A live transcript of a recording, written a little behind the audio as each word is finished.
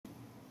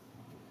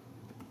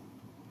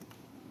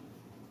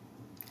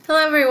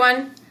Hello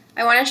everyone!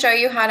 I want to show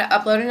you how to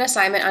upload an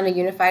assignment on a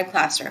Unified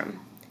Classroom.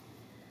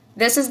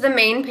 This is the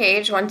main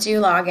page once you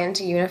log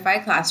into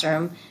Unified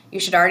Classroom. You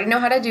should already know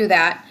how to do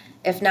that.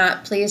 If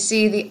not, please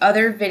see the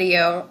other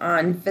video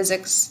on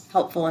physics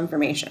helpful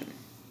information.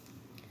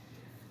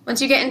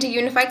 Once you get into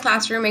Unified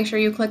Classroom, make sure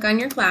you click on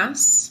your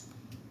class.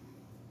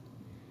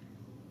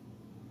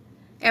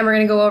 And we're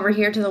going to go over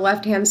here to the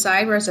left-hand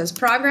side where it says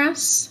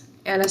Progress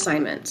and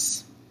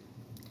Assignments.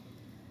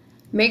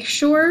 Make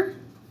sure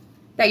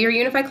that your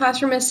Unified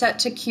Classroom is set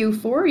to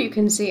Q4. You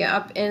can see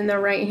up in the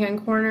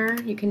right-hand corner.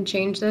 You can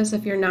change this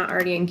if you're not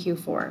already in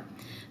Q4.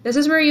 This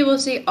is where you will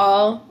see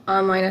all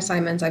online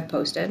assignments I've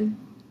posted.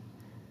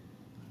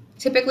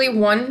 Typically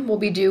one will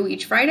be due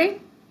each Friday,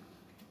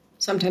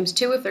 sometimes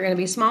two if they're going to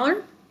be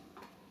smaller.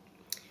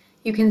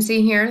 You can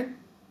see here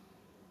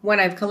when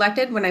I've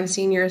collected, when I've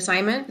seen your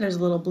assignment, there's a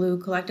little blue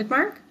collected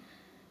mark.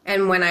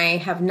 And when I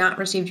have not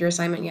received your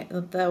assignment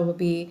yet, there will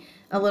be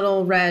a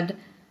little red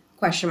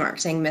question mark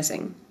saying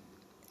missing.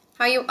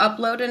 How you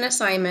upload an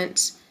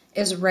assignment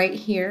is right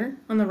here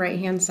on the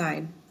right-hand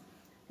side.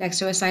 Next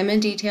to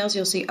assignment details,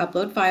 you'll see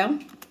upload file.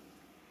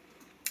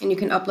 And you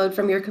can upload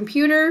from your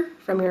computer,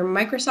 from your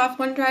Microsoft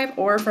OneDrive,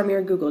 or from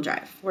your Google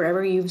Drive,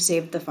 wherever you've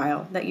saved the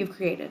file that you've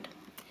created.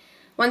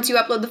 Once you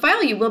upload the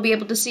file, you will be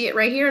able to see it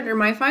right here under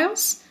My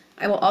Files.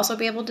 I will also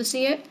be able to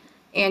see it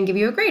and give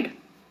you a grade.